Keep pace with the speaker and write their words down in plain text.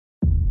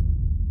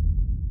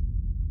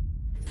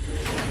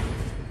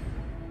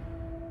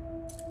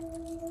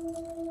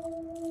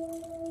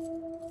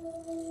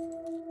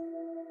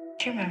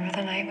Do you remember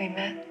the night we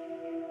met?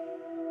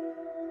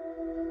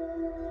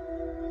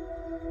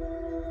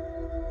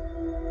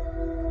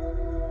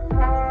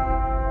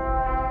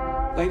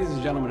 Ladies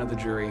and gentlemen of the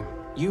jury,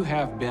 you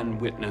have been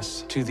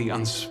witness to the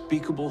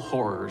unspeakable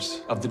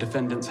horrors of the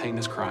defendant's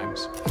heinous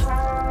crimes.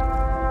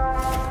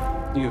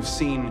 You have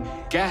seen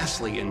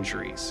ghastly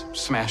injuries,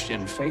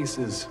 smashed-in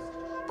faces,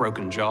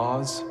 broken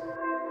jaws.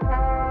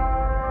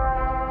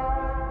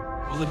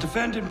 Will the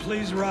defendant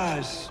please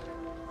rise?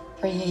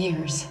 For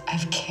years,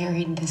 I've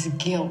carried this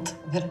guilt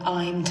that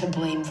I'm to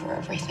blame for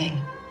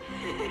everything.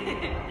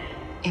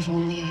 If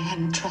only I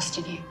hadn't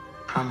trusted you.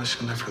 Promise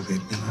you'll never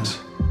leave me, Liz.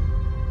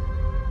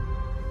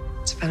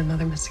 It's about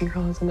another missing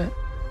girl, isn't it?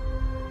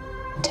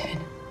 Ted,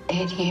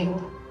 did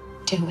you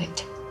do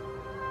it?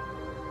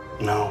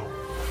 No.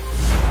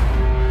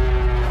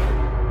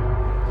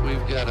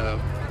 We've got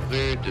a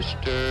very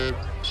disturbed,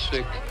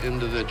 sick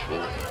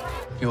individual.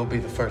 You'll be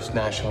the first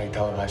nationally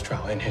televised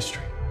trial in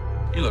history.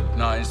 You look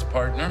nice,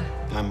 partner.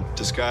 I'm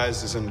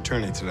disguised as an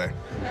attorney today.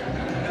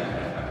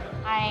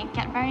 I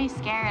get very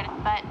scared,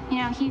 but,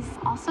 he's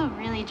also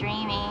really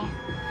dreamy.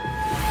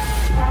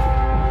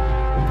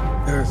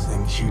 There are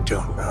things you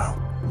don't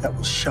know that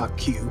will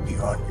shock you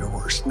beyond your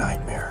worst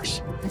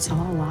nightmares. It's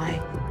all a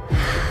lie.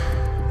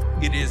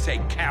 It is a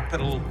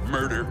capital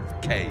murder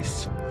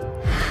case,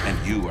 and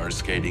you are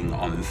skating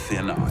on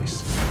thin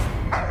ice.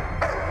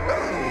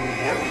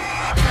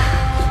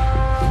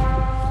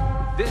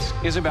 This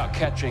is about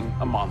catching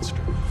a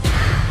monster.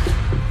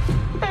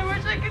 I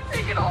wish I could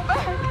take it all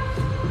back.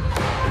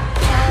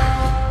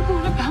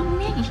 What about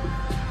me?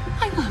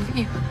 I love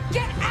you.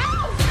 Get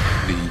out!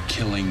 The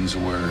killings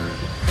were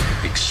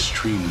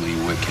extremely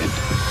wicked,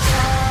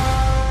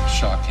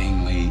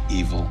 shockingly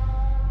evil,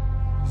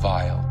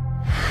 vile.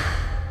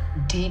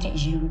 Did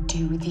you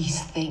do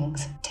these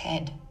things,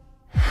 Ted?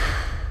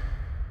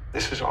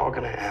 This is all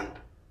gonna end.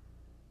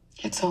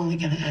 It's only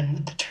gonna end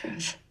with the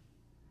truth.